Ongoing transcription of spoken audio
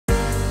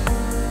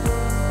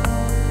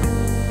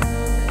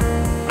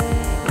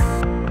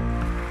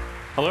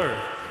Hello.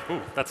 Ooh,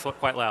 that's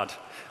quite loud.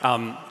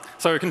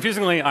 So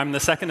confusingly, I'm the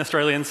second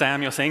Australian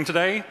Sam you're seeing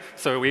today,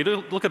 so we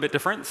do look a bit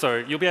different, so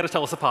you'll be able to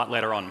tell us apart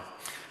later on.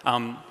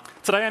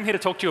 Today I'm here to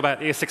talk to you about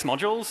ES6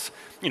 modules,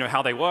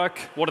 how they work,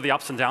 what are the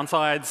ups and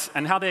downsides,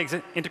 and how they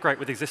integrate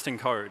with existing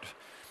code.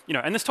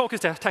 And this talk is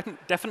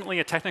definitely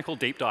a technical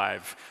deep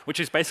dive,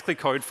 which is basically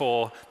code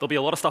for there'll be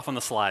a lot of stuff on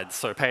the slides,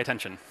 so pay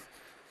attention.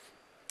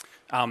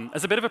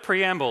 As a bit of a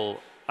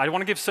preamble, I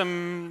want to give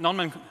some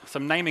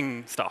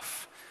naming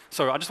stuff.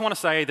 So I just want to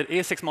say that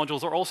ES6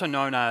 modules are also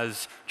known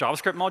as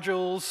JavaScript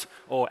modules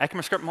or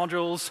ECMAScript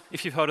modules,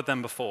 if you've heard of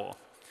them before.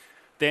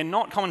 They're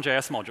not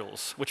CommonJS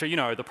modules, which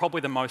are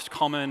probably the most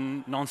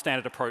common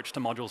non-standard approach to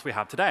modules we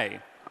have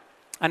today.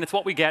 And it's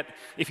what we get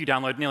if you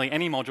download nearly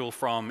any module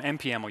from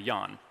npm or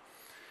yarn.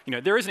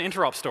 There is an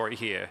interop story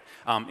here.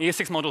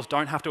 ES6 modules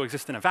don't have to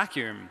exist in a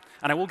vacuum,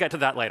 and I will get to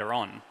that later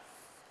on.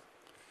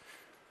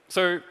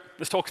 So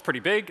this talk's pretty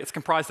big. It's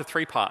comprised of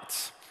 3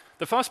 parts.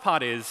 The first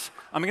part is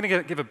I'm going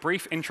to give a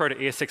brief intro to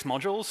ES6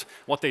 modules,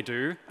 what they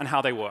do, and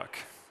how they work.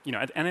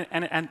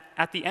 And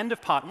at the end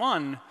of part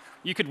 1,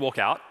 you could walk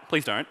out.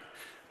 Please don't.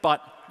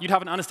 But you'd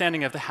have an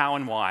understanding of the how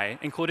and why,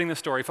 including the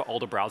story for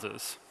older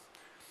browsers.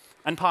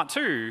 And part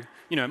 2,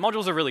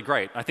 modules are really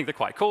great. I think they're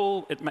quite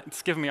cool.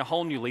 It's given me a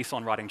whole new lease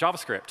on writing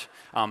JavaScript.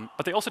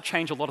 But they also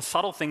change a lot of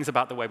subtle things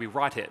about the way we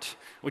write it,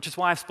 which is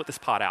why I've split this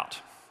part out.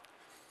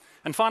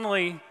 And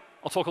finally,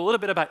 I'll talk a little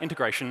bit about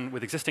integration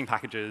with existing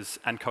packages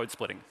and code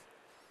splitting.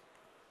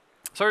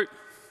 So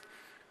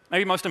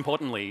maybe most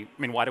importantly,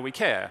 why do we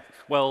care?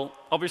 Well,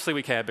 obviously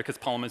we care because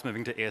Polymer is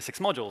moving to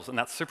ES6 modules, and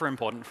that's super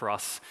important for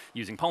us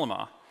using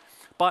Polymer.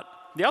 But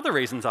the other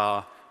reasons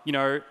are,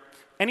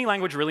 any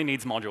language really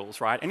needs modules,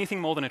 right? Anything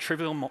more than a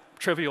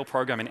trivial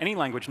program in any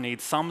language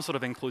needs some sort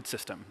of include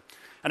system.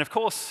 And of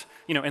course,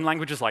 in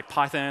languages like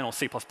Python or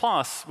C++,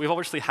 we've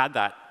obviously had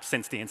that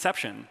since the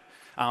inception.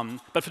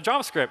 But for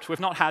JavaScript, we've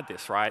not had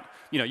this, right?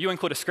 You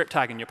include a script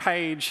tag in your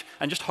page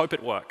and just hope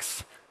it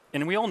works.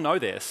 And we all know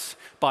this,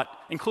 but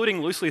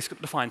including loosely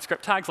defined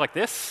script tags like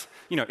this,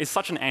 is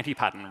such an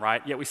anti-pattern,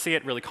 right? Yet we see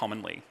it really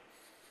commonly.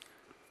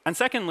 And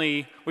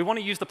secondly, we want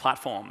to use the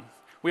platform.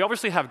 We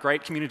obviously have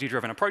great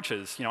community-driven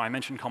approaches. I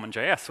mentioned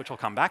CommonJS, which I'll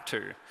come back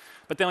to.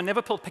 But they were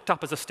never picked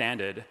up as a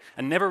standard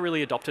and never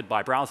really adopted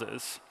by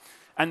browsers.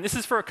 And this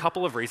is for a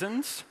couple of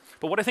reasons.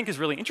 But what I think is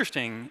really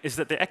interesting is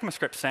that the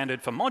ECMAScript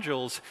standard for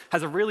modules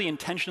has a really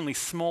intentionally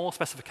small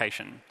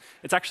specification.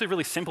 It's actually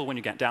really simple when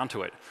you get down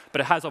to it.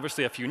 But it has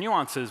obviously a few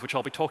nuances, which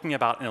I'll be talking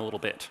about in a little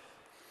bit.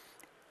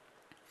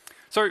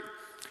 So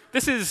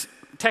this is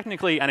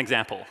technically an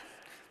example.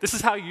 This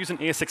is how you use an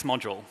ES6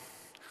 module.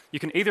 You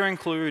can either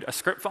include a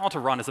script file to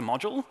run as a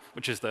module,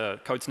 which is the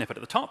code snippet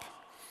at the top,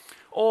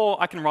 or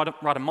I can write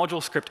a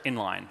module script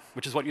inline,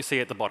 which is what you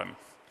see at the bottom.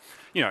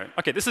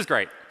 OK, this is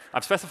great.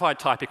 I've specified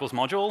type equals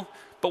module,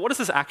 but what does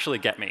this actually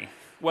get me?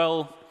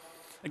 Well,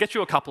 it gets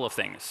you a couple of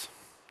things.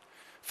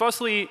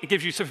 Firstly, it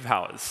gives you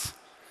superpowers.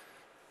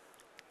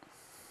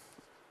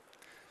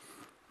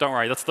 Don't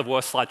worry, that's the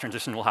worst slide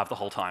transition we'll have the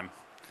whole time.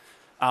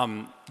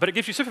 But it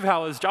gives you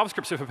superpowers,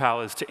 JavaScript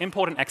superpowers, to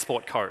import and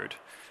export code.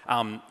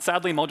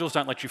 Sadly, modules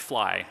don't let you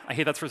fly. I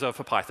hear that's reserved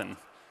for Python.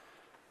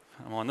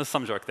 Well, and there's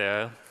some joke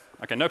there.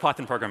 OK, no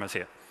Python programmers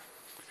here.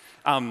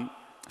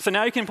 So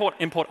now you can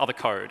import other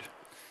code.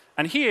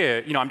 And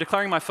here, I'm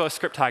declaring my first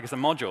script tag as a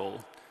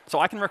module. So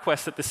I can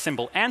request that this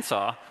symbol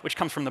answer, which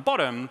comes from the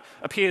bottom,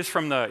 appears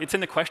from it's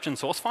in the question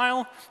source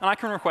file. And I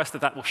can request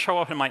that will show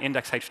up in my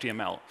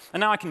index.html.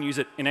 And now I can use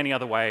it in any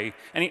other way,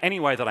 any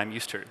way that I'm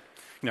used to.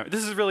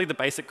 This is really the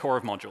basic core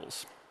of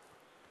modules.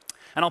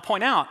 And I'll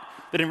point out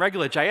that in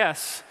regular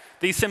JS,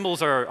 these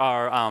symbols are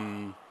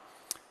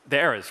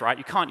they're errors, right?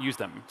 You can't use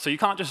them. So you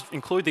can't just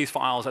include these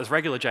files as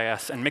regular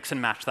JS and mix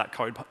and match that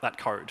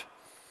code.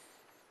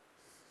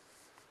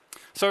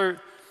 So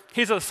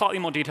here's a slightly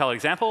more detailed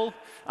example.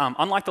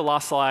 Unlike the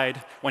last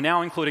slide, we're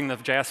now including the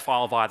JS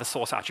file via the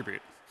source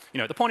attribute.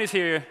 The point is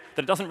here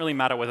that it doesn't really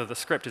matter whether the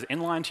script is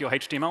inline to your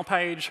HTML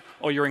page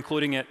or you're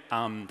including it.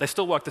 They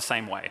still work the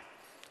same way.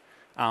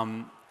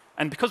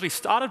 And because we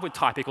started with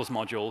type equals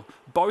module,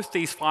 both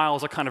these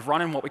files are kind of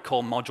run in what we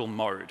call module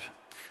mode.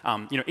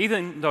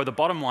 Even though the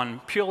bottom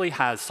one purely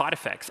has side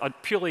effects,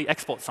 purely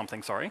exports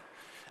something, sorry,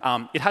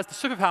 it has the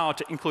superpower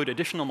to include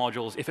additional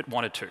modules if it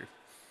wanted to.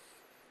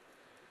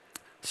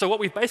 So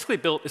what we've basically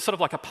built is sort of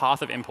like a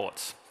path of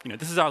imports.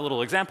 This is our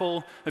little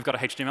example. We've got a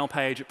HTML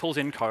page. It pulls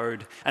in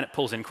code, and it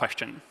pulls in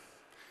question.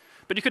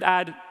 But you could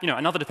add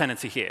another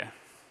dependency here.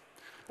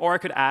 Or I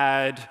could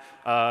add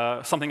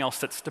something else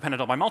that's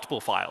dependent on my multiple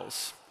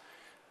files.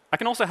 I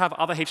can also have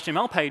other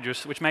HTML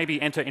pages which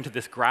maybe enter into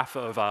this graph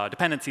of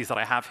dependencies that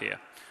I have here,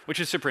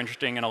 which is super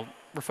interesting, and I'll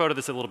refer to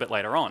this a little bit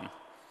later on.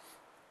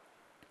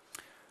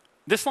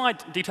 This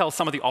slide details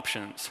some of the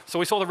options. So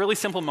we saw the really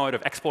simple mode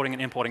of exporting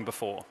and importing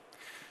before.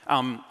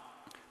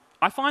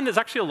 I find there's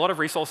actually a lot of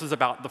resources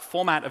about the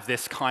format of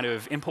this kind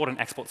of import and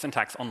export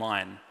syntax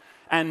online.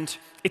 And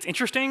it's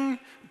interesting,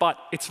 but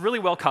it's really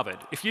well covered.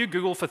 If you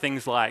Google for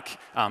things like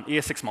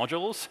ES6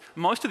 modules,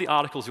 most of the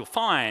articles you'll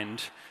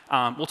find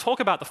will talk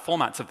about the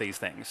formats of these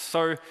things.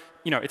 So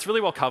it's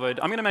really well covered.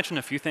 I'm going to mention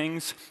a few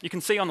things. You can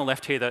see on the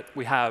left here that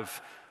we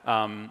have,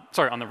 on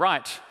the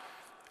right,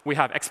 we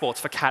have exports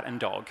for cat and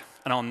dog.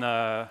 And on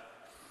the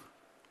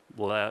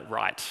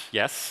right,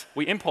 yes,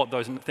 we import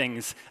those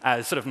things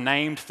as sort of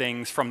named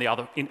things from the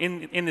other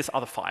in this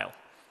other file.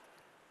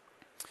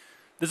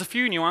 There's a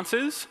few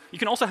nuances. You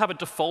can also have a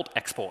default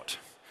export.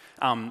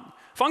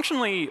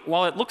 Functionally,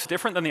 while it looks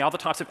different than the other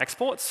types of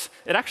exports,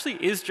 it actually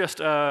is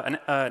just an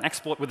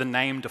export with a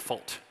name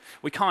default.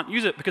 We can't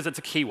use it because it's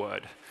a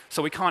keyword.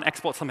 So we can't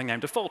export something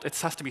named default. It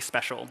has to be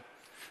special.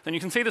 Then you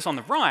can see this on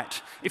the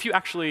right. If you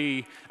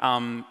actually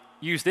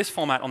use this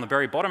format on the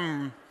very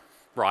bottom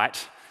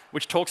right,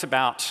 which talks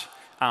about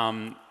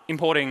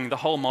importing the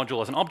whole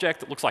module as an object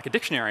that looks like a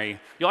dictionary,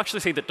 you'll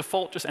actually see that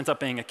default just ends up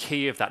being a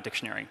key of that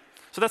dictionary.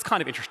 So that's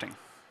kind of interesting.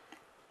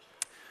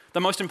 The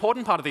most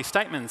important part of these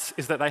statements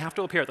is that they have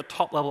to appear at the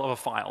top level of a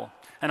file,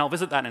 and I'll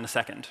visit that in a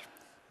second.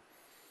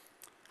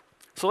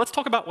 So let's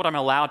talk about what I'm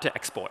allowed to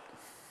export.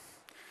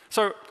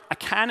 So I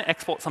can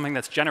export something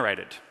that's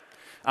generated.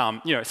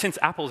 Since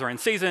apples are in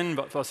season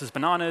versus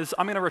bananas,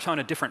 I'm going to return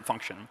a different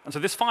function. And so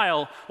this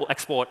file will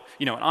export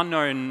an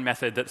unknown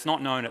method that's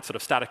not known at sort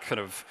of static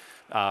kind of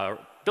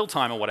build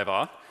time or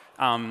whatever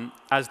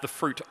as the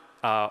fruit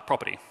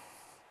property.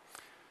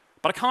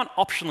 But I can't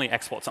optionally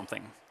export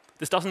something.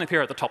 This doesn't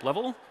appear at the top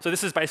level, so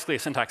this is basically a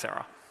syntax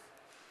error.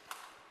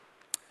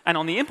 And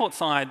on the import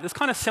side, there's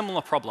kind of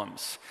similar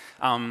problems.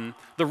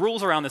 The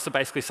rules around this are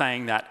basically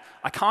saying that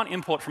I can't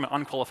import from an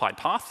unqualified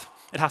path.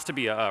 It has to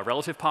be a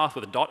relative path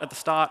with a dot at the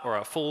start or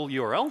a full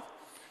URL.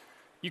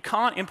 You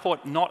can't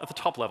import not at the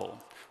top level.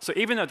 So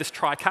even though this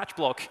try-catch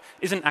block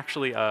isn't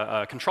actually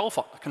a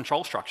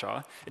control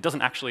structure, it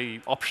doesn't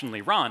actually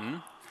optionally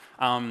run,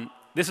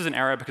 this is an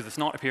error because it's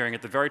not appearing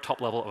at the very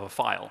top level of a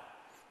file.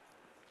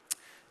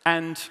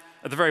 And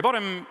at the very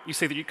bottom, you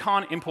see that you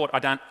can't import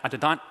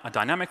a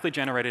dynamically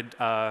generated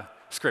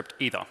script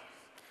either.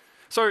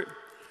 So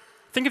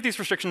think of these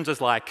restrictions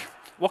as like,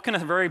 what can a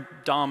very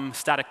dumb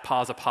static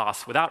parser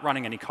pass without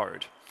running any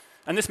code?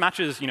 And this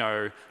matches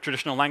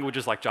traditional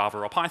languages like Java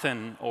or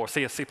Python or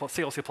C or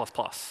C++.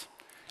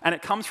 And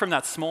it comes from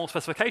that small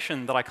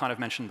specification that I kind of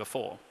mentioned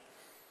before.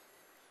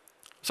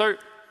 So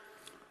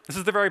this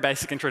is the very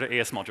basic intro to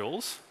ES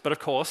modules. But of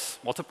course,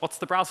 what's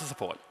the browser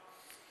support?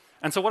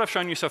 And so what I've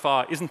shown you so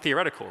far isn't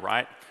theoretical,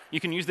 right? You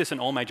can use this in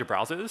all major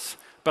browsers.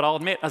 But I'll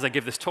admit, as I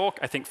give this talk,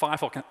 I think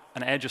Firefox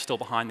and Edge are still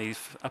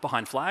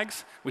behind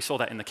flags. We saw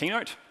that in the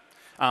keynote.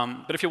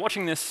 But if you're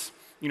watching this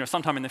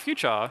sometime in the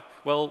future,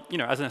 well,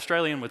 as an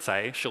Australian would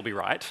say, she'll be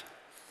right.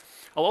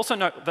 I'll also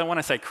note that when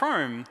I say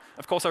Chrome,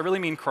 of course, I really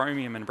mean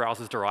Chromium and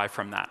browsers derived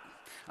from that.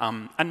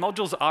 And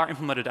modules are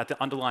implemented at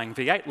the underlying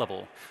V8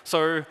 level.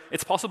 So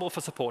it's possible for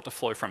support to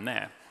flow from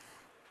there.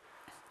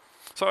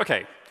 So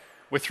OK,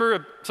 we're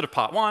through sort of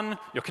part one.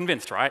 You're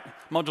convinced, right?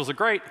 Modules are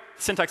great,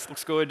 syntax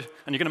looks good,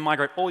 and you're going to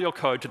migrate all your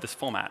code to this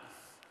format.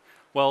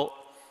 Well,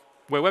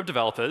 we're web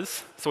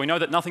developers, so we know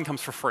that nothing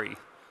comes for free.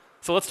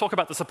 So let's talk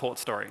about the support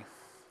story.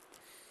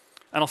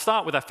 And I'll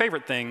start with our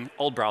favorite thing,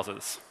 old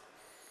browsers.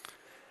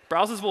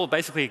 Browsers will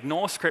basically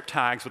ignore script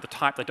tags with a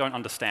type they don't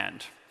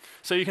understand.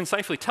 So you can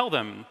safely tell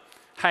them,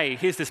 hey,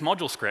 here's this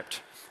module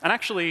script. And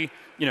actually,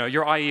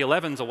 your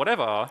IE11s or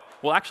whatever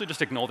will actually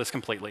just ignore this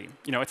completely.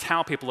 It's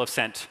how people have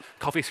sent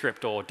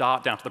CoffeeScript or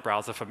Dart down to the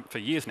browser for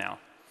years now.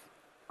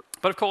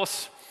 But of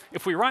course,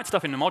 if we write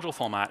stuff in a module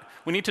format,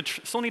 we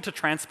still need to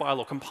transpile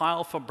or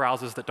compile for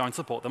browsers that don't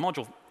support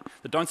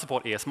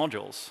ES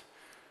modules.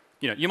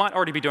 You might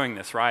already be doing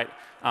this, right?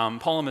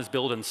 Polymer's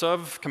build and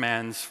serve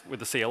commands with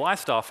the CLI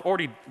stuff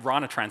already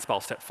run a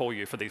transpile step for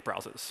you for these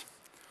browsers.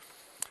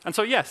 And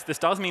so yes, this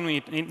does mean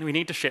we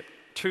need to ship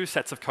 2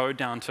 sets of code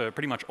down to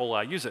pretty much all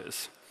our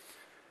users.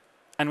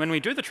 And when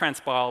we do the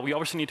transpile, we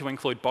obviously need to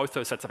include both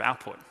those sets of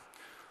output.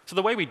 So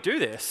the way we do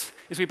this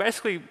is we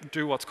basically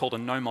do what's called a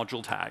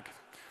no-module tag.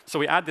 So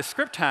we add this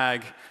script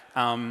tag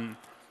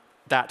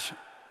that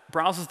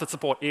browsers that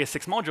support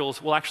ES6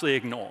 modules will actually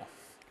ignore,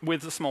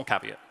 with a small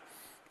caveat.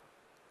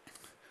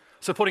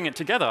 So putting it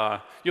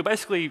together, you'll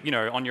basically,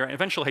 on your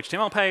eventual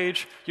HTML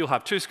page, you'll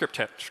have 2 script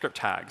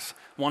tags,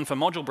 one for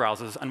module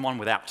browsers and one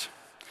without.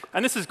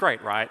 And this is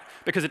great, right?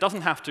 Because you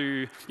don't have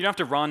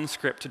to run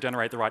script to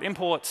generate the right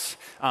imports.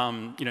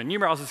 New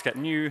browsers get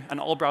new, and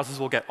old browsers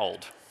will get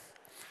old.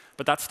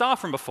 But that star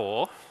from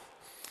before,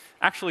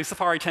 actually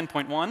Safari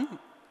 10.1,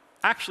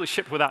 actually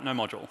shipped without no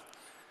module.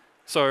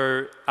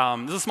 So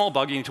there's a small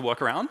bug you need to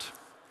work around.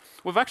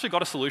 We've actually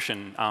got a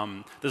solution.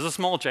 There's a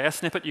small JS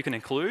snippet you can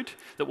include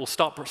that will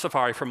stop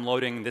Safari from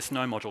loading this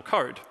no module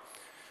code.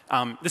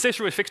 This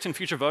issue is fixed in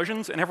future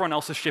versions, and everyone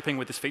else is shipping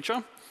with this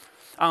feature.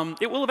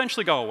 It will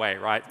eventually go away,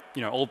 right?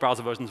 All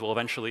browser versions will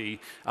eventually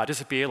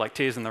disappear like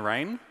tears in the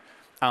rain.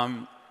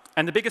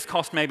 And the biggest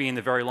cost maybe in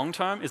the very long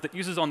term is that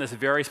users on this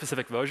very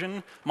specific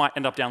version might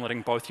end up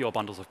downloading both your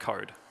bundles of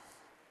code.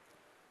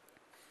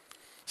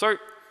 So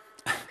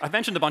I've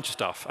mentioned a bunch of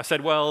stuff. I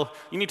said, well,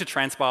 you need to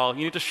transpile,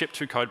 you need to ship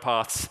 2 code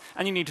paths,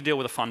 and you need to deal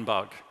with a fun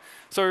bug.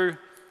 So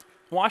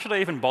why should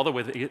I even bother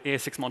with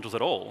ES6 modules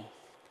at all?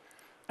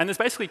 And there's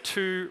basically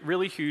 2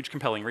 really huge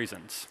compelling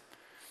reasons.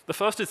 The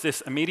first is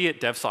this immediate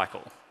dev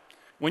cycle.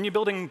 When you're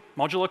building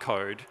modular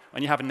code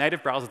and you have a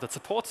native browser that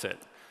supports it,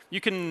 you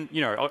can,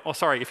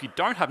 if you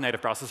don't have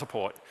native browser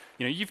support,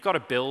 you've got to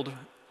build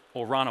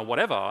or run or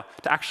whatever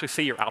to actually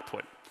see your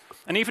output.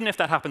 And even if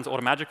that happens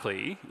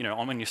automatically,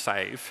 when you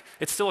save,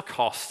 it's still a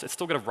cost. It's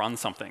still got to run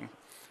something.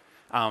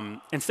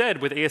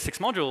 Instead, with ES6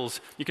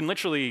 modules, you can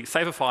literally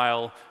save a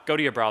file, go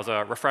to your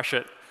browser, refresh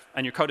it,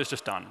 and your code is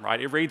just done,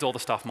 right? It reads all the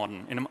stuff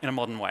in a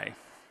modern way.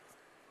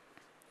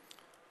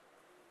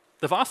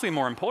 The vastly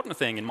more important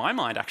thing in my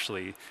mind,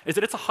 actually, is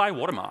that it's a high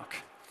watermark.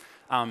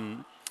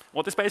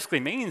 What this basically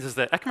means is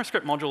that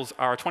ECMAScript modules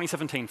are a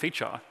 2017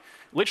 feature.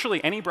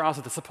 Literally any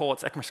browser that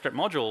supports ECMAScript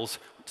modules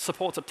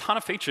supports a ton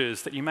of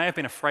features that you may have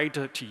been afraid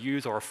to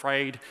use, or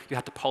afraid you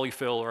had to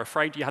polyfill, or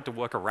afraid you had to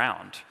work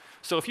around.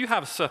 So if you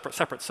have a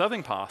separate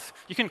serving path,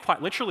 you can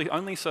quite literally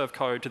only serve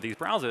code to these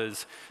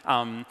browsers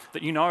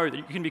that you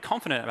can be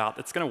confident about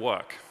that's going to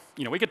work.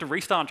 We get to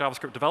restart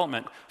JavaScript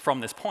development from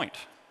this point.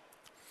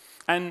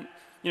 And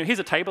here's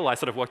a table I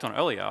sort of worked on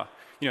earlier.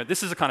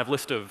 This is a kind of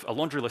a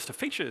laundry list of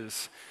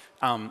features.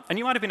 And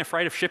you might have been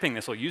afraid of shipping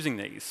this or using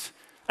these.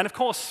 And of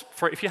course,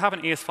 if you have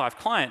an ES5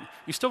 client,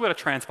 you've still got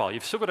to transpile.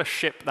 You've still got to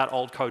ship that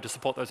old code to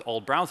support those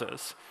old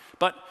browsers.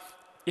 But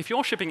if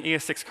you're shipping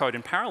ES6 code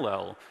in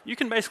parallel, you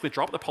can basically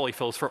drop the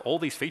polyfills for all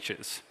these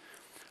features.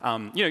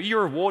 You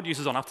reward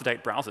users on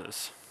up-to-date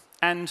browsers.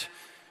 And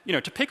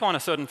to pick on a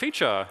certain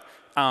feature,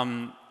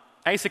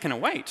 async and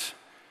await,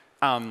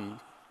 to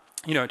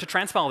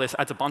transpile this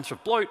adds a bunch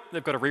of bloat.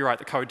 They've got to rewrite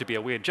the code to be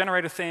a weird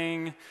generator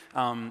thing.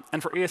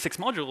 And for ES6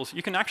 modules,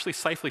 you can actually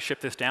safely ship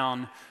this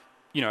down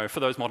for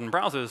those modern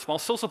browsers while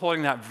still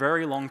supporting that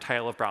very long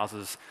tail of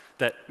browsers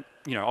that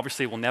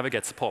obviously will never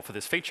get support for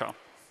this feature.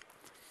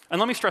 And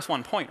let me stress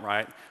one point,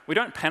 right? We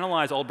don't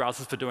penalize old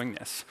browsers for doing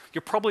this.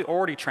 You're probably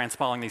already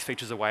transpiling these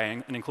features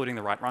away and including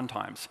the right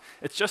runtimes.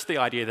 It's just the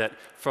idea that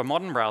for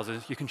modern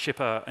browsers, you can ship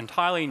an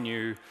entirely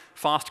new,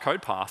 fast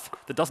code path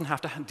that doesn't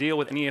have to deal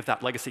with any of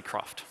that legacy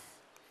cruft.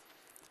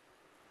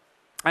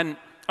 And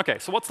OK,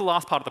 so what's the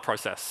last part of the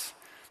process?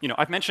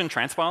 I've mentioned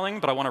transpiling,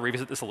 but I want to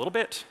revisit this a little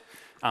bit.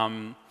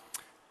 You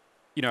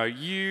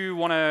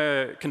want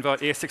to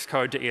convert ES6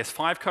 code to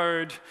ES5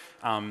 code.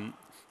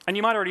 And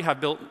you might already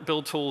have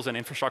build tools and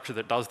infrastructure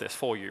that does this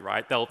for you,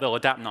 right? They'll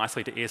adapt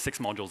nicely to ES6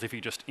 modules if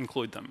you just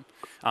include them.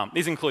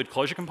 These include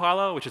Closure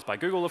Compiler, which is by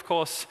Google, of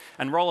course,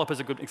 and Rollup is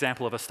a good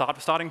example of a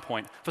starting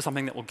point for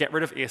something that will get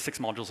rid of ES6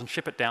 modules and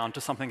ship it down to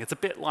something that's a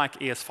bit like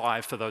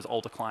ES5 for those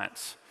older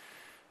clients.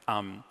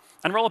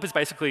 And Rollup is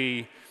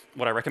basically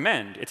what I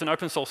recommend. It's an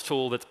open source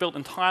tool that's built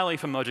entirely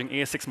for merging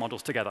ES6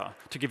 modules together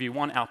to give you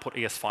one output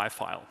ES5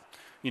 file.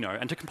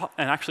 And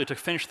actually to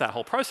finish that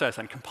whole process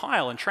and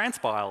compile and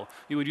transpile,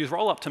 you would use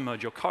Rollup to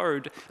merge your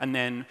code, and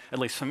then, at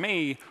least for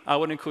me, I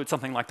would include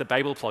something like the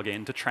Babel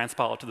plugin to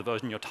transpile it to the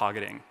version you're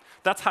targeting.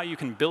 That's how you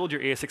can build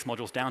your ES6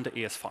 modules down to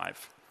ES5.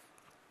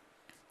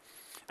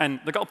 And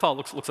the gold file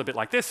looks a bit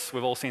like this.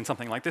 We've all seen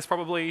something like this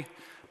probably.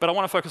 But I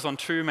want to focus on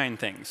 2 main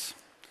things.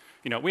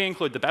 We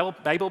include the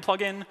Babel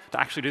plugin to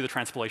actually do the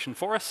transpilation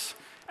for us,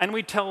 and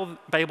we tell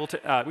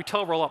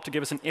Rollup to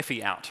give us an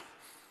iffy out.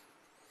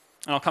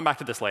 And I'll come back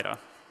to this later.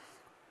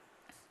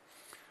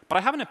 But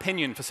I have an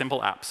opinion for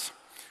simple apps.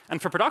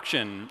 And for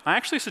production, I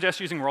actually suggest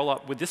using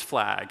Rollup with this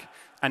flag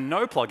and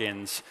no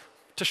plugins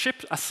to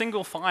ship a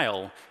single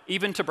file,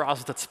 even to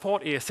browsers that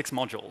support ES6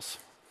 modules.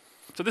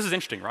 So this is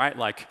interesting, right?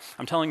 Like,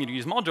 I'm telling you to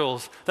use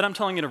modules, then I'm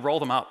telling you to roll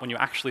them up when you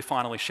actually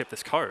finally ship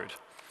this code.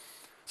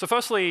 So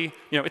firstly,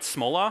 it's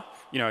smaller.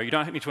 You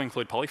don't need to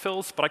include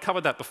polyfills, but I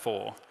covered that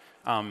before.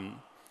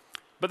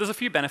 But there's a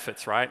few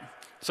benefits, right?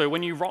 So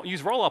when you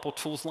use Rollup or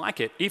tools like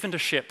it, even to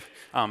ship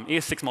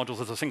ES6 modules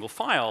as a single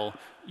file,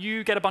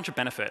 you get a bunch of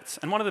benefits.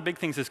 And one of the big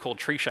things is called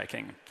tree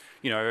shaking.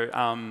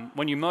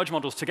 When you merge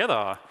modules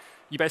together,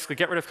 you basically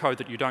get rid of code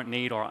that you don't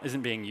need or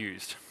isn't being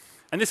used.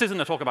 And this isn't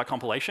a talk about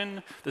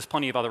compilation. There's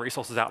plenty of other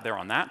resources out there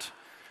on that.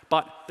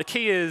 But the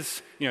key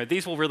is,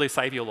 these will really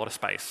save you a lot of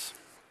space.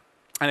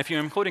 And if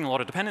you're including a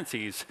lot of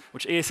dependencies,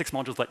 which ES6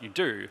 modules let you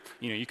do,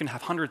 you can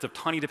have hundreds of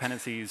tiny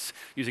dependencies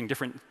using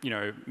different,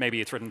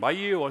 maybe it's written by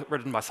you or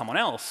written by someone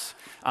else.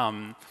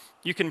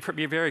 You can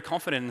be very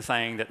confident in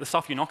saying that the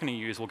stuff you're not going to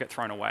use will get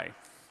thrown away.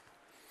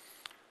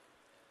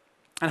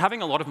 And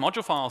having a lot of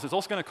module files is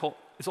also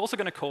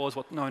going to cause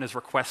what's known as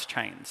request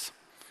chains.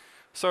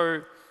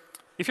 So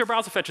if your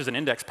browser fetches an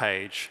index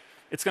page,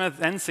 it's going to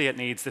then see it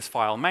needs this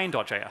file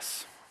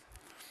main.js.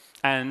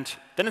 And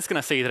then it's going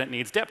to see that it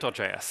needs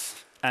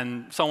dep.js.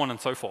 And so on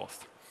and so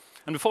forth.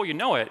 And before you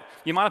know it,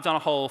 you might have done a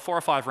whole 4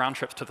 or 5 round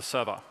trips to the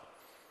server.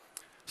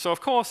 So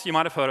of course, you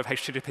might have heard of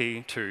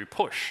HTTP to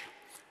push.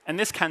 And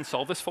this can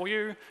solve this for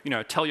you.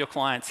 Tell your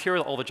clients,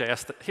 here's all the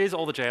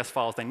JS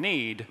files they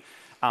need,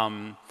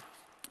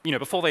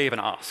 before they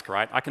even ask,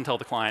 right? I can tell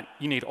the client,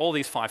 you need all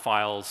these 5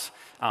 files.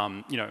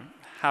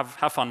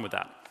 Have fun with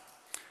that.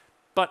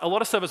 But a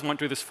lot of servers won't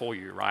do this for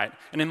you, right?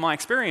 And in my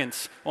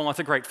experience, while it's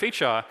a great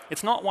feature,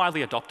 it's not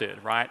widely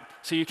adopted, right?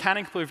 So you can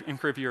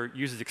improve your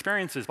users'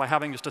 experiences by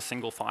having just a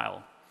single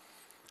file.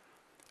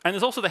 And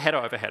there's also the header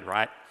overhead,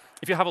 right?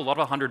 If you have a lot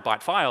of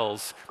 100-byte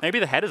files, maybe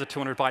the headers are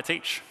 200 bytes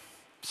each.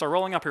 So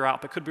rolling up your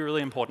output could be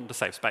really important to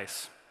save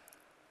space.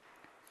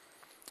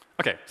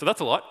 OK, so that's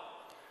a lot.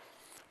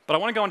 But I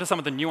want to go into some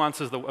of the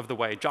nuances of the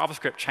way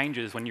JavaScript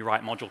changes when you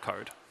write module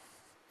code.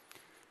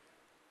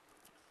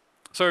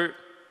 So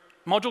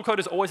module code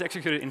is always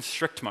executed in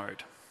strict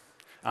mode.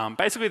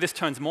 Basically, this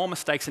turns more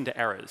mistakes into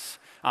errors,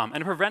 and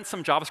it prevents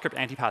some JavaScript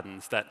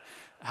anti-patterns that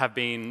have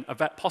been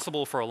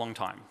possible for a long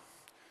time.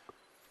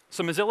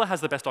 So Mozilla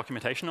has the best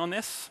documentation on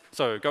this,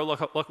 so go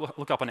look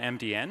up on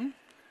MDN.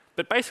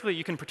 But basically,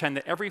 you can pretend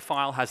that every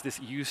file has this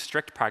use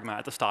strict pragma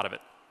at the start of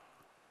it.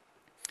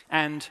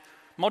 And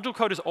module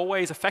code is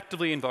always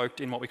effectively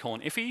invoked in what we call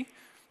an IFI,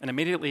 an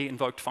immediately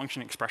invoked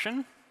function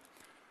expression.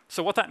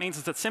 So what that means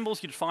is that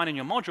symbols you define in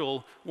your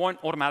module won't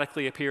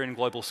automatically appear in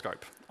global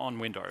scope on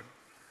window.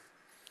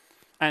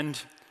 And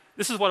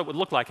this is what it would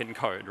look like in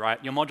code,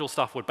 right? Your module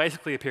stuff would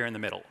basically appear in the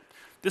middle.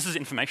 This is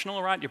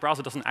informational, right? Your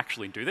browser doesn't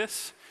actually do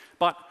this.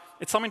 But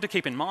it's something to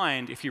keep in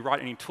mind if you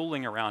write any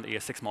tooling around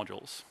ES6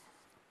 modules.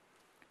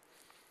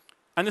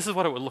 And this is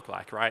what it would look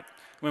like, right?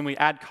 When we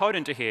add code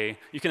into here,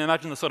 you can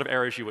imagine the sort of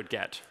errors you would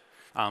get.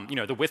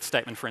 The with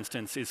statement, for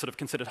instance, is sort of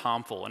considered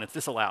harmful, and it's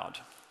disallowed.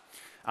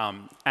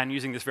 And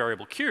using this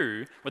variable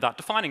q without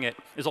defining it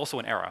is also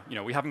an error.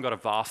 We haven't got a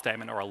var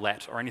statement or a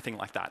let or anything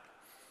like that.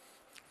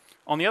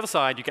 On the other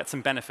side, you get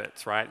some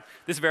benefits, right?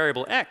 This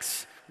variable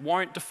x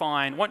won't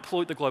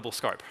pollute the global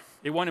scope.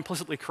 It won't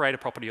implicitly create a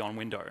property on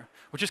window,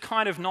 which is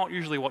kind of not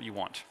usually what you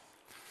want.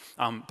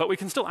 But we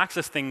can still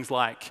access things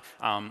like,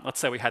 let's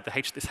say we had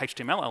this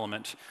HTML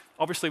element.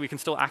 Obviously, we can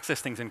still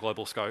access things in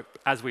global scope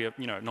as we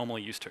are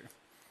normally used to.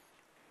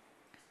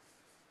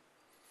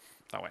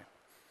 That way.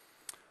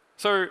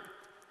 So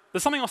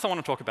there's something else I want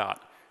to talk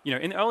about.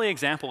 In early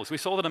examples, we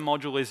saw that a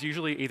module is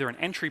usually either an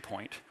entry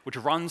point, which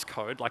runs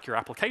code like your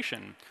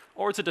application,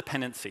 or it's a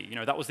dependency.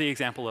 That was the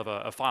example of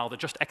a file that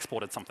just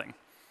exported something.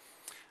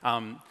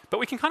 But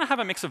we can kind of have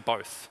a mix of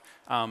both.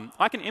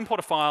 I can import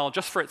a file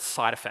just for its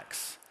side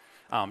effects,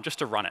 just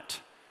to run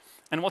it.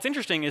 And what's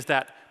interesting is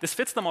that this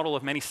fits the model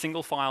of many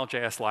single-file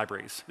JS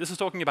libraries. This is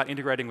talking about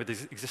integrating with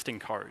existing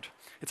code.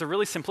 It's a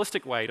really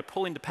simplistic way to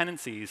pull in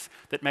dependencies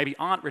that maybe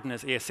aren't written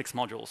as ES6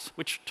 modules,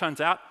 which turns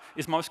out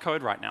is most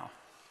code right now.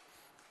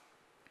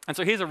 And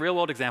so here's a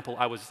real-world example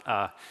I was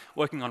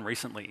working on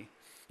recently.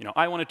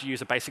 I wanted to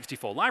use a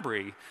base64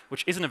 library,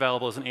 which isn't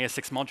available as an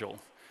ES6 module.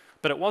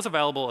 But it was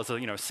available as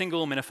a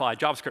single minified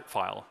JavaScript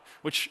file,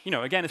 which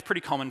again is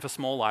pretty common for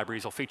small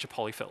libraries or feature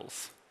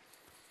polyfills.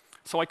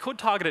 So I could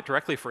target it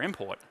directly for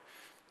import,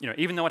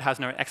 even though it has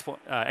no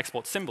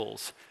export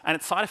symbols, and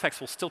its side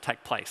effects will still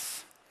take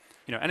place.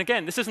 And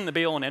again, this isn't the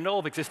be-all and end-all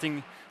of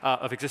existing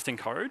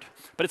code,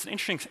 but it's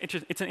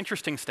an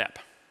interesting step.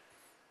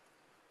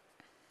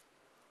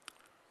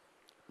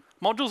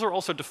 Modules are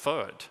also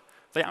deferred.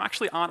 They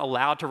actually aren't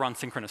allowed to run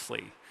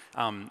synchronously.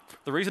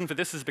 The reason for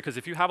this is because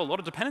if you have a lot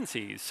of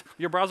dependencies,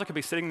 your browser could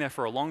be sitting there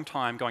for a long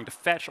time going to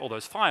fetch all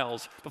those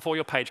files before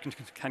your page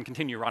can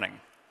continue running.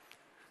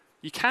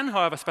 You can,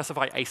 however,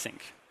 specify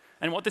async.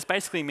 And what this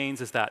basically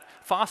means is that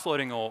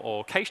fast-loading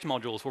or cached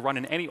modules will run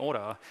in any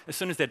order as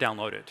soon as they're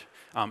downloaded.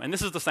 And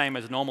this is the same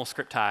as normal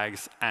script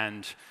tags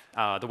and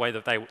the way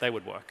that they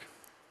would work.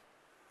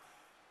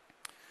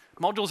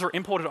 Modules are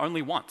imported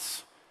only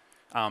once.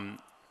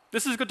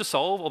 This is good to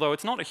solve, although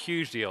it's not a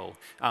huge deal.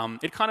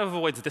 It kind of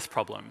avoids this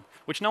problem,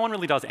 which no one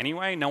really does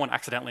anyway. No one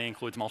accidentally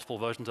includes multiple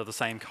versions of the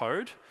same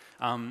code.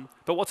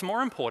 But what's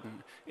more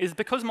important is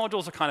because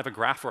modules are kind of a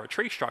graph or a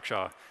tree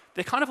structure,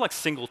 they're kind of like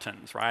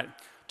singletons, right?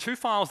 Two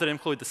files that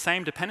include the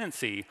same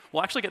dependency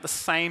will actually get the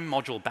same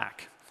module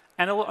back.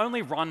 And it will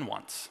only run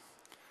once.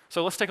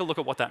 So let's take a look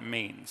at what that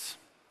means.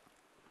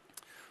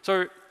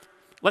 So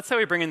let's say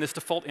we bring in this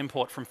default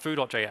import from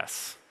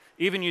foo.js,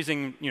 even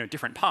using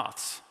different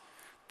paths.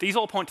 These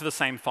all point to the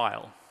same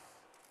file.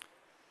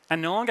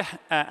 And no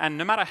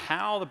matter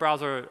how the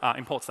browser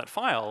imports that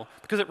file,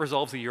 because it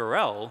resolves the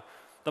URL,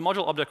 the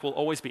module object will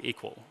always be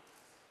equal.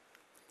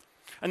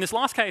 In this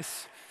last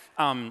case,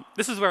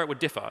 this is where it would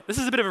differ. This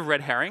is a bit of a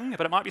red herring,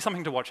 but it might be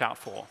something to watch out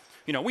for.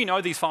 We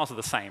know these files are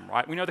the same,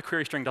 right? We know the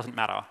query string doesn't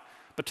matter.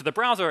 But to the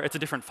browser, it's a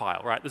different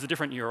file, right? There's a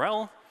different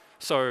URL.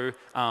 So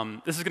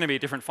this is going to be a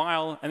different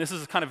file. And this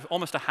is kind of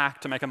almost a hack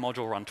to make a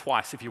module run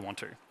twice if you want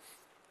to.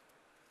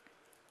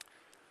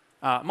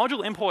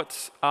 Module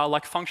imports are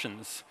like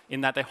functions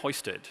in that they're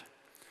hoisted.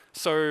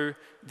 So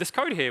this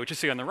code here, which you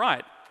see on the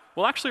right,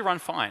 will actually run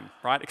fine,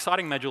 right?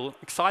 Exciting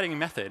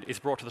method is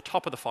brought to the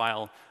top of the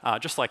file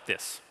just like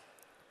this.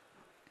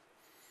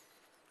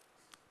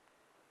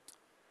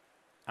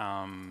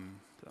 That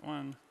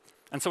one.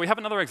 And so we have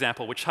another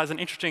example which has an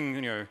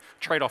interesting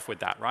trade-off with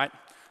that, right?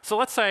 So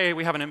let's say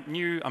we have a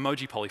new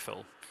emoji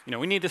polyfill.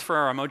 We need this for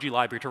our emoji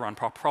library to run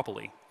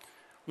properly.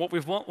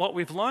 what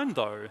we've learned,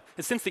 though,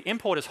 is since the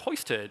import is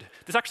hoisted,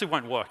 this actually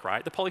won't work,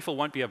 right? The polyfill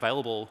won't be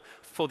available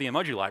for the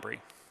emoji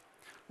library.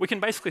 We can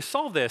basically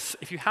solve this,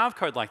 if you have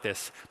code like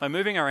this, by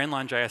moving our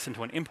inline.js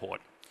into an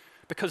import.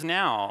 Because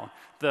now,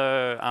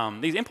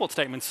 these import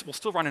statements will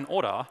still run in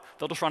order.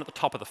 They'll just run at the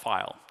top of the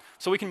file.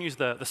 So we can use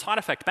the side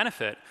effect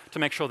benefit to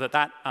make sure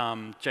that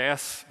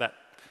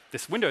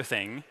this window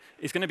thing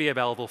is going to be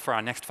available for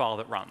our next file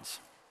that runs.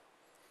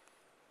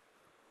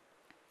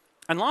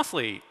 And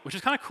lastly, which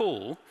is kind of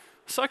cool,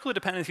 circular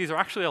dependencies are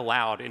actually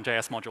allowed in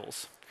JS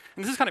modules.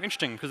 And this is kind of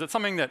interesting because it's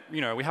something that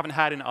we haven't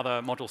had in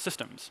other module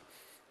systems.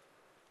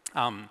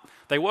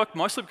 They work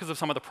mostly because of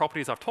some of the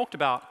properties I've talked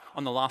about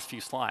on the last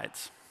few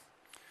slides.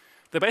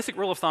 The basic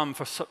rule of thumb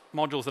for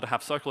modules that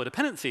have circular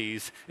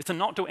dependencies is to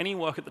not do any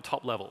work at the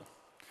top level.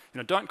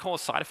 Don't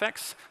cause side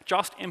effects,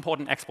 just import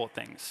and export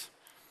things.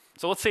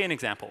 So let's see an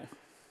example.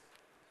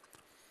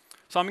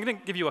 So I'm going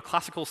to give you a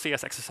classical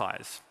CS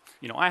exercise.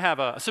 I have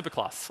a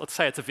superclass. Let's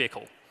say it's a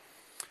vehicle.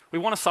 We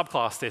want to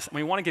subclass this, and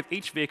we want to give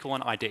each vehicle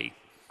an ID.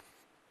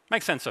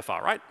 Makes sense so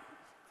far, right?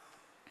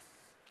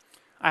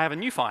 I have a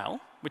new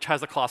file, which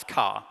has a class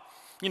car.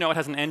 It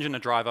has an engine, a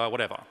driver,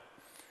 whatever.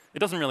 It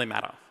doesn't really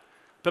matter.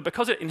 But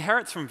because it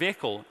inherits from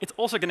vehicle, it's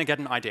also going to get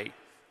an ID.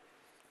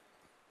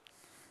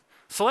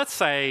 So let's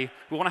say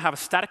we want to have a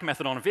static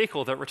method on a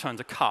vehicle that returns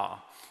a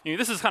car.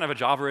 This is kind of a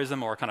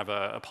Javaism or kind of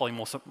a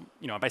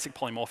basic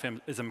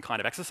polymorphism kind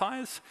of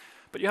exercise.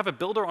 But you have a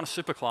builder on a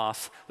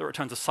superclass that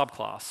returns a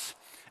subclass.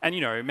 And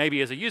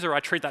maybe as a user, I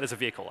treat that as a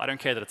vehicle. I don't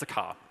care that it's a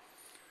car.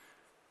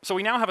 So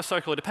we now have a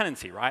circular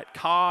dependency, right?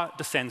 Car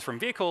descends from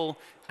vehicle,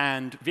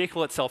 and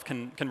vehicle itself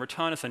can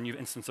return us a new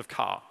instance of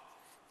car.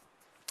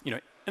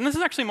 And this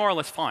is actually more or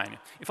less fine.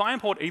 If I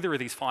import either of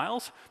these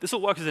files, this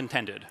will work as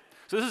intended.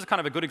 So this is kind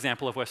of a good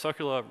example of where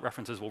circular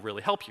references will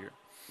really help you.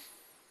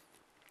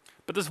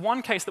 But there's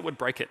one case that would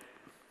break it.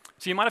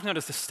 So you might have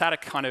noticed this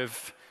static kind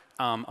of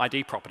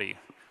ID property.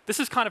 This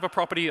is kind of a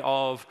property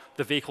of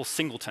the vehicle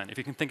singleton, if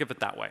you can think of it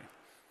that way.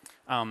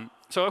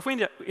 So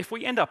if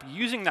we end up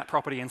using that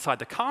property inside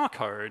the car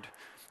code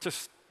to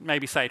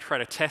maybe say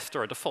create a test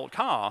or a default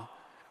car,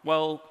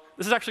 well,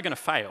 this is actually going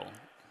to fail.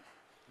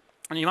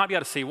 And you might be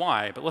able to see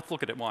why, but let's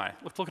look at it why.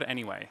 Let's look at it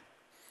anyway.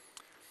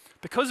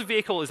 Because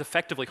vehicle is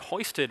effectively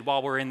hoisted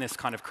while we're in this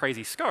kind of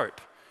crazy scope,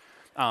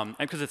 and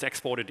because it's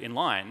exported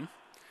inline,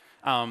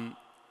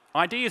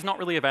 ID is not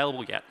really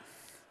available yet.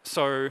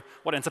 So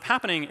what ends up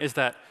happening is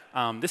that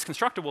this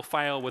constructor will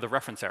fail with a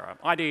reference error.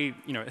 ID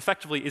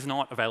effectively is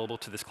not available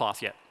to this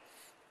class yet.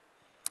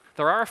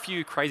 There are a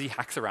few crazy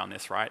hacks around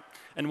this, right?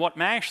 And what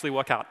may actually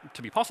work out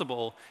to be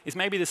possible is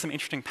maybe there's some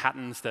interesting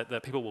patterns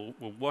that people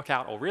will work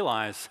out or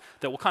realize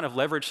that will kind of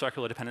leverage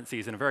circular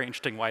dependencies in a very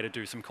interesting way to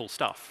do some cool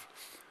stuff.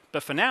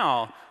 But for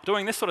now,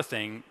 doing this sort of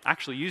thing,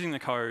 actually using the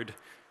code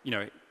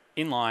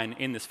inline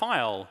in this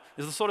file,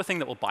 is the sort of thing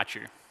that will bite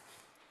you.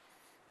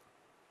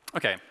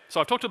 OK,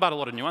 so I've talked about a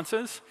lot of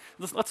nuances.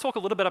 Let's talk a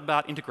little bit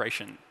about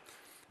integration.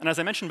 And as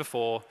I mentioned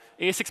before,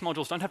 ES6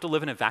 modules don't have to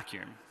live in a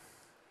vacuum.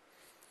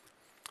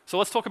 So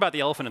let's talk about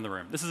the elephant in the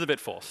room. This is a bit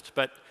forced,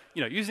 but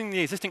using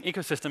the existing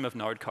ecosystem of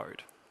Node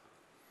code.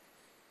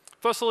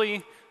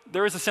 Firstly,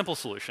 there is a simple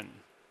solution.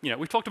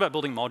 We've talked about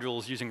building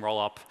modules using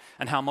rollup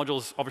and how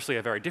modules obviously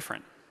are very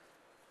different.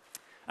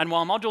 And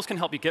while modules can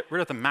help you get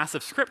rid of the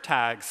massive script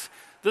tags,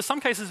 there's some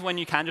cases when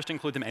you can just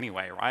include them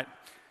anyway, right?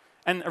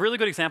 And a really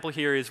good example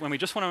here is when we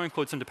just want to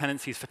include some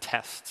dependencies for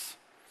tests.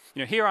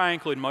 Here I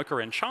include Mocha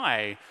and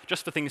Chai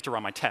just for things to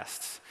run my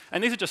tests.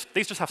 And these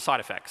just have side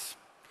effects.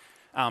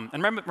 And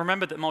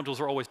remember that modules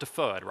are always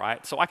deferred,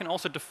 right? So I can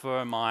also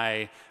defer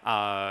my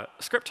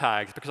script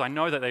tags because I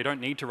know that they don't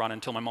need to run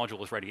until my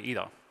module is ready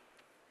either.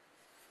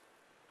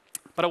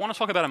 But I want to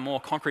talk about a more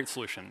concrete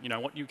solution,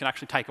 what you can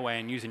actually take away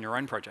and use in your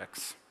own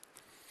projects.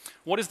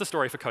 What is the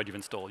story for code you've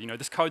installed?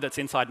 This code that's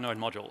inside Node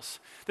modules.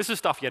 This is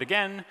stuff, yet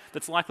again,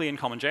 that's likely in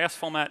common JS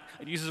format.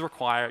 It uses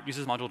require, it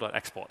uses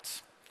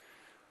module.exports.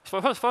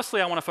 So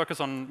firstly, I want to focus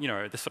on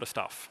this sort of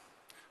stuff.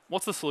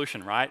 What's the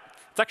solution, right?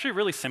 It's actually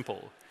really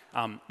simple.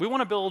 We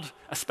want to build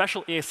a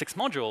special ES6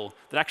 module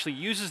that actually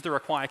uses the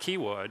require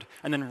keyword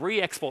and then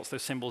re-exports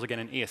those symbols again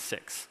in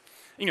ES6.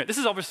 This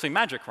is obviously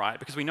magic, right?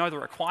 Because we know the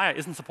require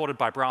isn't supported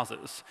by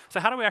browsers. So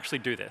how do we actually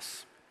do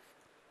this?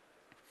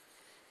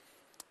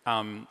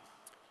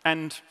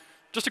 And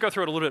just to go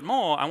through it a little bit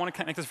more, I want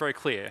to make this very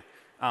clear.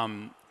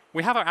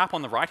 We have our app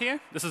on the right here.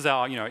 This is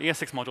our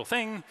ES6 module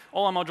thing.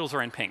 All our modules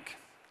are in pink.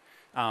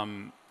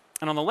 And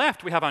on the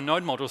left, we have our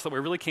Node modules that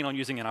we're really keen on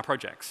using in our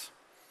projects.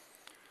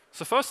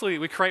 So firstly,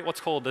 we create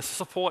what's called the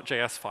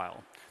support.js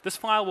file. This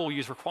file will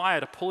use require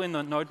to pull in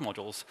the Node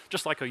modules,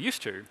 just like we're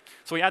used to.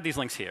 So we add these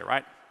links here,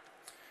 right?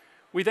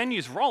 We then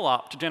use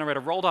rollup to generate a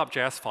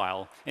rolled-up.js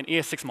file in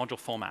ES6 module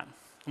format.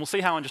 And we'll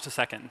see how in just a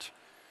second.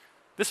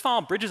 This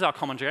file bridges our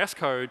common JS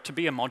code to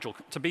be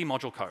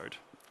module code.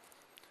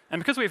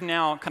 And because we've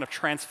now kind of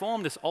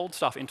transformed this old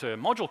stuff into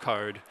module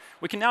code,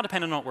 we can now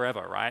depend on it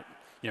wherever, right?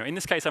 In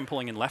this case, I'm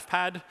pulling in left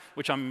pad,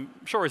 which I'm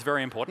sure is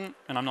very important,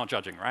 and I'm not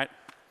judging, right?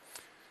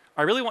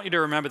 I really want you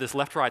to remember this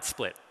left-right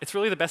split. It's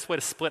really the best way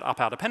to split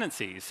up our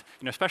dependencies,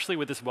 especially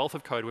with this wealth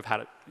of code we've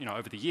had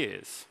over the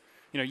years.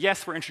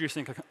 Yes, we're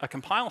introducing a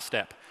compile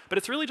step, but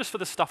it's really just for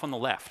the stuff on the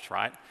left,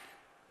 right?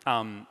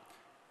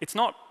 It's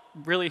not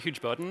really a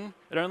huge burden.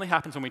 It only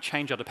happens when we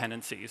change our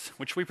dependencies,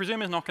 which we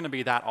presume is not going to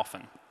be that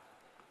often.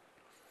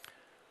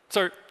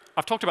 So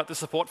I've talked about the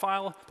support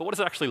file, but what does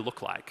it actually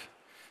look like?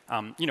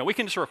 We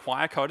can just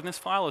require code in this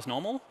file as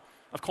normal.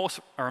 Of course,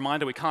 a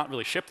reminder, we can't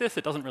really ship this.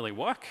 It doesn't really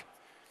work.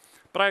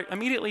 But I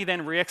immediately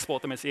then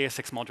re-export them as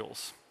ES6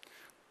 modules.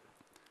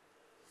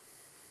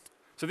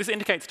 So this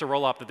indicates to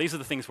rollup that these are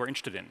the things we're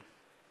interested in.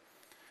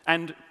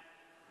 And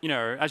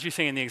as you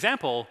see in the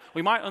example,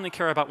 we might only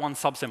care about one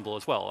subsymbol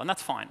as well, and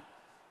that's fine.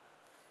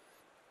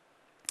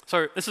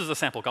 So this is a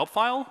sample gulp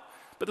file,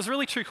 but there's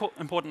really two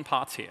important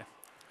parts here.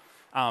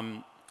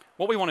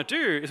 What we want to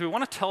do is we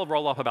want to tell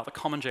rollup about the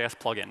common.js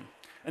plugin.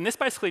 And this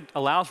basically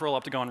allows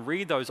rollup to go and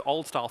read those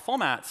old style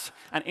formats,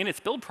 and in its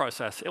build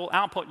process, it will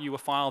output you a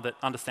file that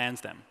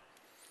understands them.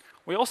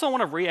 We also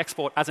want to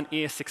re-export as an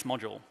ES6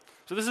 module.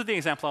 So this is the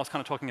example I was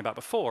kind of talking about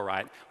before,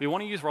 right? We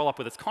want to use rollup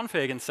with its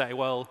config and say,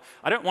 well,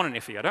 I don't want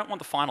an IFI. I don't want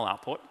the final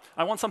output.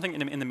 I want something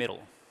in the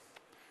middle.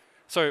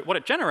 So what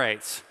it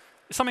generates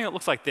is something that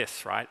looks like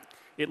this, right?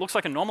 It looks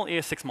like a normal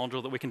ES6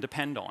 module that we can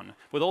depend on,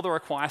 with all the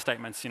require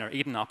statements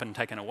eaten up and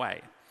taken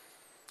away.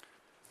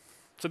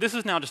 So this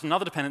is now just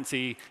another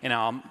dependency in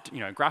our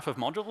graph of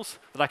modules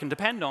that I can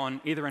depend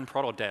on either in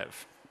prod or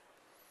dev.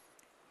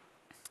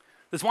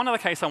 There's one other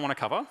case I want to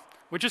cover,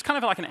 which is kind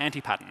of like an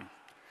anti-pattern.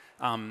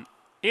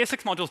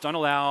 ES6 modules don't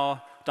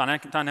allow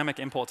dynamic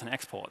imports and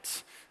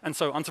exports. And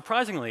so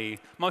unsurprisingly,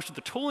 most of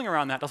the tooling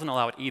around that doesn't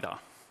allow it either.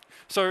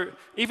 So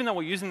even though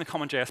we're using the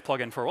common.js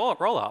plugin for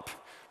rollup,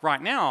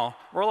 right now,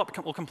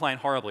 rollup will complain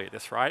horribly at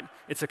this, right?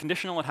 It's a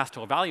conditional it has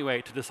to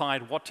evaluate to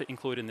decide what to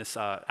include in this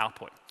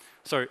output.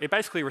 So it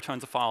basically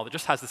returns a file that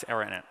just has this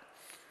error in it.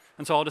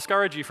 And so I'll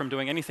discourage you from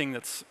doing anything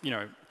that's,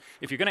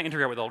 if you're going to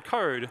integrate with old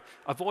code,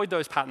 avoid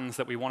those patterns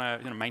that we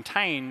want to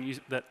maintain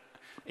that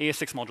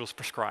ES6 modules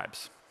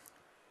prescribes.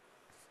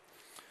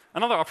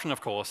 Another option,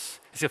 of course,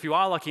 is if you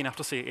are lucky enough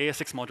to see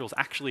ES6 modules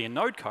actually in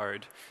Node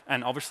code,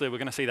 and obviously we're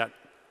going to see that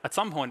at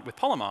some point with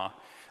Polymer,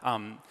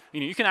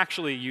 you can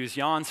actually use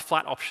Yarn's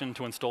flat option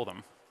to install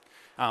them.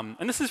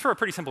 And this is for a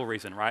pretty simple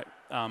reason, right?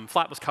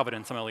 Flat was covered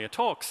in some earlier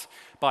talks,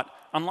 but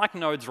unlike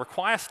Node's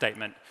require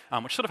statement,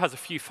 which sort of has a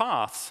few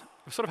paths,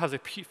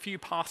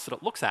 that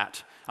it looks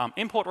at,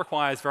 import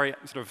requires very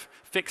sort of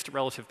fixed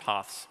relative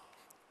paths.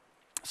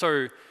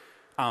 So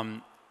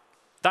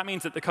that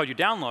means that the code you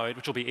download,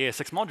 which will be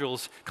ES6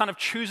 modules, kind of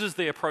chooses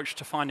the approach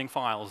to finding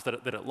files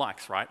that it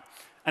likes, right?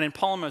 And in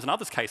Polymers and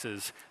others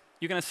cases,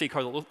 you're going to see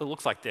code that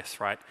looks like this,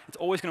 right? It's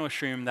always going to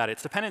assume that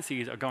its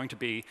dependencies are going to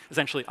be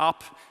essentially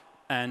up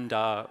and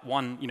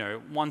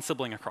one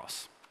sibling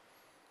across.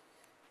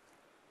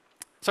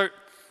 So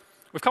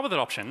we've covered that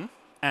option,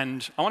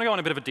 and I want to go on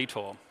a bit of a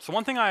detour. So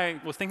one thing I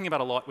was thinking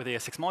about a lot with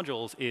ES6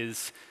 modules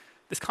is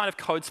this kind of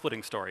code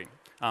splitting story.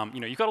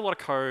 You've got a lot of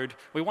code.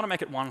 We want to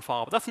make it one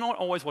file, but that's not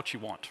always what you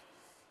want.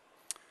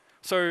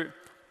 So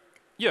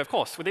yeah, of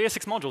course, with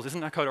ES6 modules,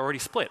 isn't our code already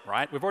split,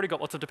 right? We've already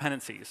got lots of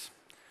dependencies.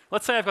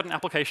 Let's say I've got an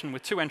application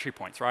with 2 entry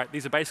points, right?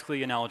 These are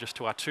basically analogous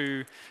to our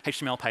 2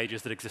 HTML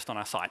pages that exist on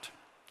our site.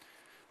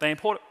 They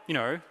import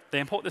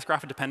this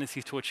graph of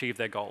dependencies to achieve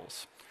their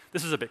goals.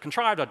 This is a bit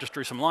contrived. I just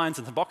drew some lines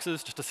and some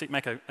boxes just to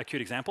make a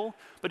cute example.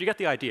 But you get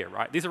the idea,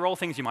 right? These are all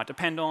things you might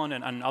depend on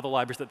and other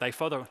libraries that they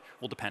further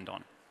will depend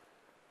on.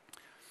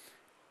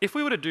 If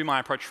we were to do my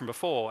approach from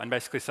before and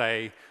basically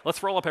say,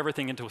 let's roll up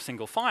everything into a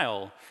single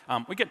file,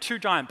 we get 2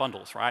 giant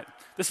bundles, right?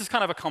 This is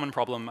kind of a common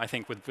problem, I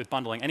think, with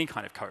bundling any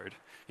kind of code.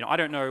 I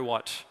don't know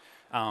what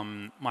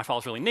my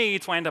files really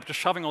need, so I end up just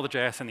shoving all the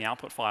JS in the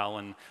output file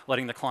and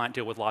letting the client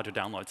deal with larger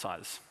download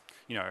size.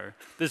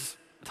 There's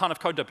a ton of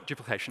code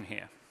duplication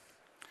here.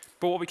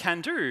 But what we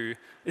can do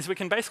is we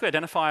can basically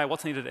identify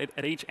what's needed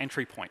at each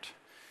entry point.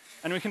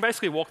 And we can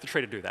basically walk the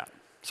tree to do that.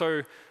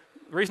 So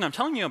the reason I'm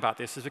telling you about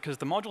this is because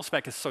the module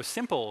spec is so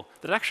simple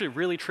that it's actually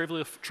really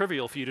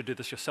trivial for you to do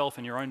this yourself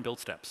in your own build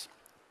steps.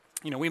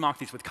 We mark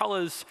these with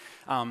colors,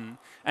 and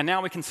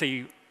now we can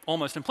see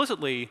almost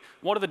implicitly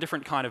what are the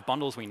different kind of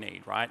bundles we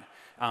need, right?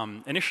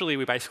 Initially,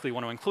 we basically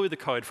want to include the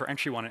code for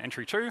entry 1 and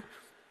entry 2.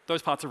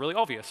 Those parts are really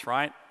obvious,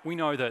 right? We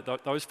know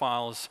that those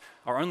files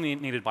are only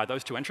needed by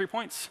those 2 entry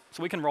points,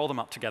 so we can roll them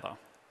up together.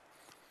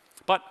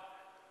 But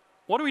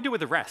what do we do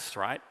with the rest,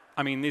 right?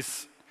 I mean,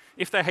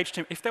 if they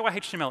were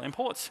HTML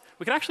imports,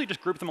 we could actually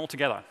just group them all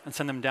together and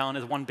send them down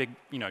as one big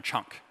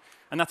chunk.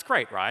 And that's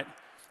great, right?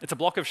 It's a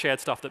block of shared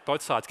stuff that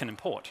both sides can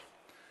import.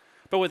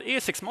 But with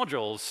ES6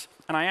 modules,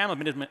 and I am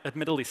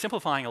admittedly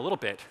simplifying a little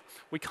bit,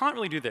 we can't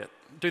really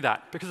do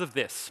that because of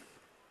this.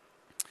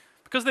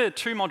 Because the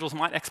 2 modules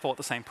might export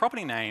the same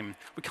property name,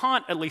 we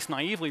can't at least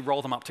naively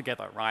roll them up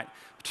together, right?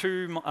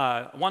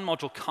 One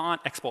module can't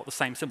export the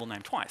same symbol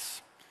name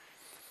twice.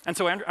 And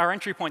so our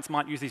entry points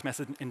might use these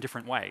methods in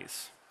different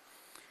ways.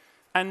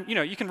 And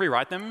you can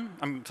rewrite them.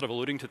 I'm sort of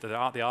alluding to the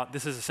art.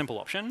 This is a simple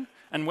option.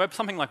 And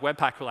something like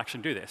Webpack will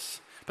actually do this.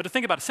 But to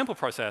think about a simple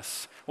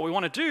process, what we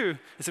want to do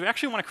is we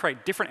actually want to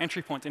create different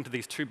entry points into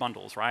these two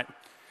bundles, right?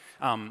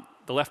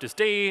 The left is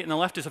D, and the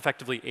left is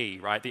effectively E,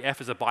 right? The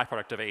F is a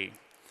byproduct of E.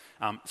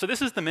 So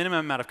this is the minimum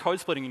amount of code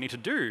splitting you need to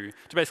do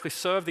to basically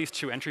serve these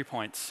two entry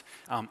points.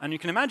 And you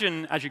can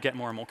imagine, as you get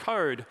more and more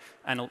code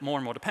and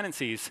more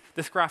dependencies,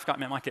 this graph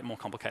might get more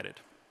complicated.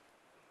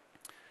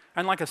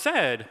 And like I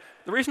said,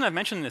 the reason I've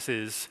mentioned this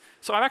is,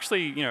 so I've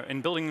actually,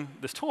 in building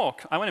this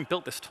talk, I went and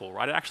built this tool,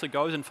 right? It actually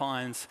goes and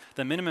finds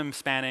the minimum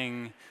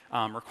spanning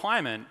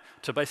requirement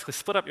to basically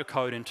split up your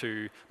code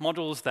into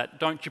modules that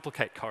don't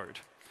duplicate code.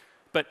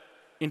 But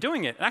in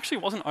doing it, it actually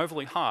wasn't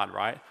overly hard,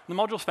 right? The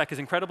module spec is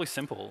incredibly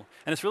simple,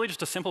 and it's really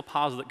just a simple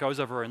parser that goes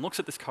over and looks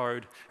at this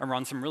code and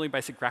runs some really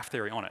basic graph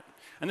theory on it.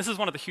 And this is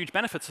one of the huge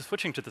benefits of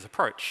switching to this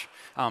approach.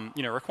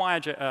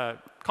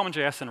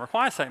 CommonJS and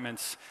require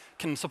statements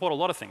can support a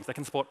lot of things. They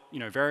can support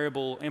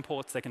variable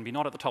imports. They can be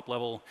not at the top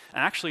level.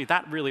 And actually,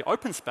 that really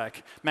open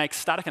spec makes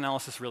static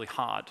analysis really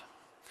hard.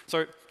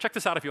 So check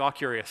this out if you are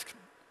curious.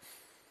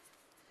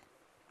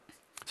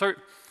 So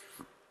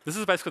this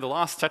is basically the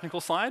last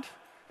technical slide.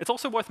 It's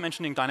also worth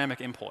mentioning dynamic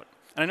import.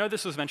 And I know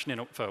this was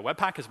mentioned for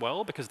Webpack as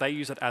well, because they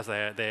use it as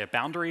their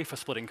boundary for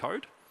splitting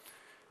code.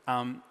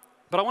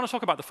 But I want to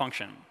talk about the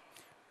function.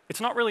 It's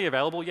not really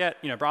available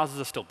yet.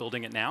 Browsers are still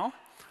building it now.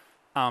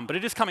 But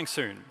it is coming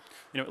soon.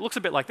 It looks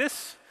a bit like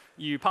this.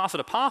 You pass it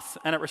a path,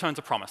 and it returns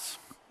a promise.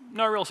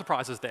 No real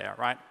surprises there,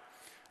 right?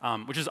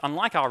 Which is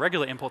unlike our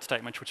regular import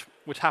statement,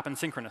 which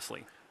happens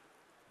synchronously.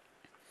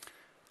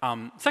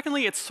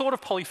 Secondly, it's sort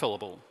of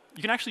polyfillable.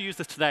 You can actually use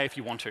this today if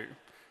you want to.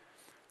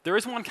 There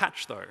is one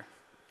catch, though.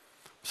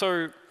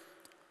 So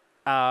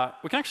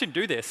we can actually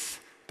do this,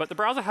 but the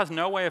browser has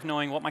no way of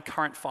knowing what my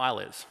current file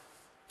is.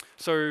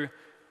 So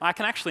I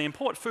can actually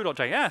import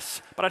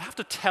foo.js, but I'd have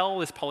to tell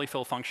this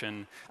polyfill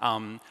function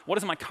what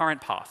is my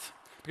current path.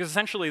 Because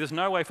essentially, there's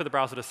no way for the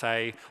browser to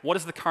say, what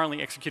is the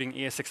currently executing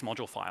ES6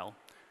 module file?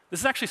 This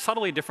is actually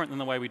subtly different than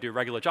the way we do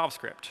regular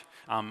JavaScript.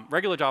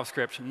 Regular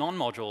JavaScript,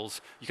 non-modules,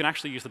 you can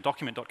actually use the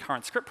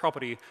document.currentScript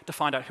property to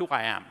find out who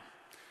I am.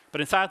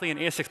 But sadly, in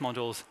ES6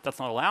 modules, that's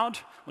not allowed.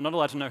 We're not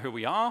allowed to know who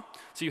we are.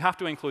 So you have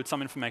to include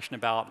some information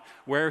about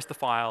where is the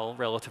file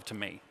relative to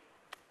me.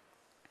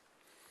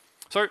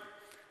 So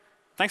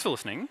thanks for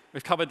listening.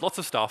 We've covered lots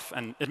of stuff.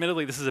 And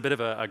admittedly, this is a bit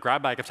of a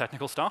grab bag of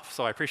technical stuff.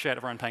 So I appreciate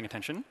everyone paying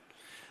attention.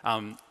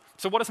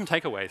 So what are some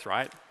takeaways,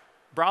 right?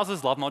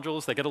 Browsers love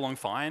modules. They get along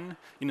fine.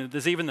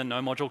 There's even the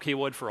no module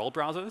keyword for old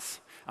browsers.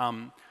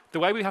 The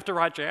way we have to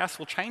write JS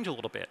will change a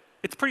little bit.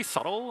 It's pretty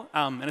subtle,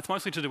 and it's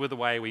mostly to do with the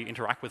way we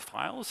interact with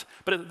files.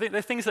 But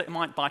they're things that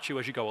might bite you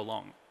as you go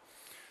along.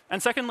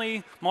 And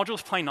secondly,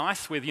 modules play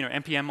nice with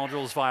npm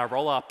modules via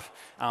rollup,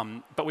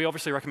 but we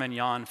obviously recommend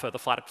Yarn for the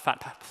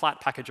flat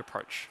package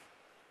approach.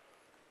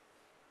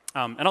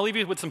 And I'll leave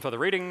you with some further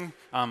reading.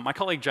 My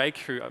colleague Jake,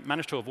 who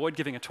managed to avoid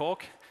giving a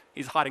talk,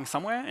 is hiding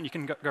somewhere, and you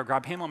can go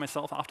grab him or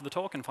myself after the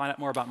talk and find out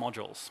more about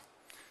modules.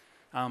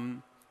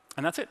 And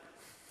that's it.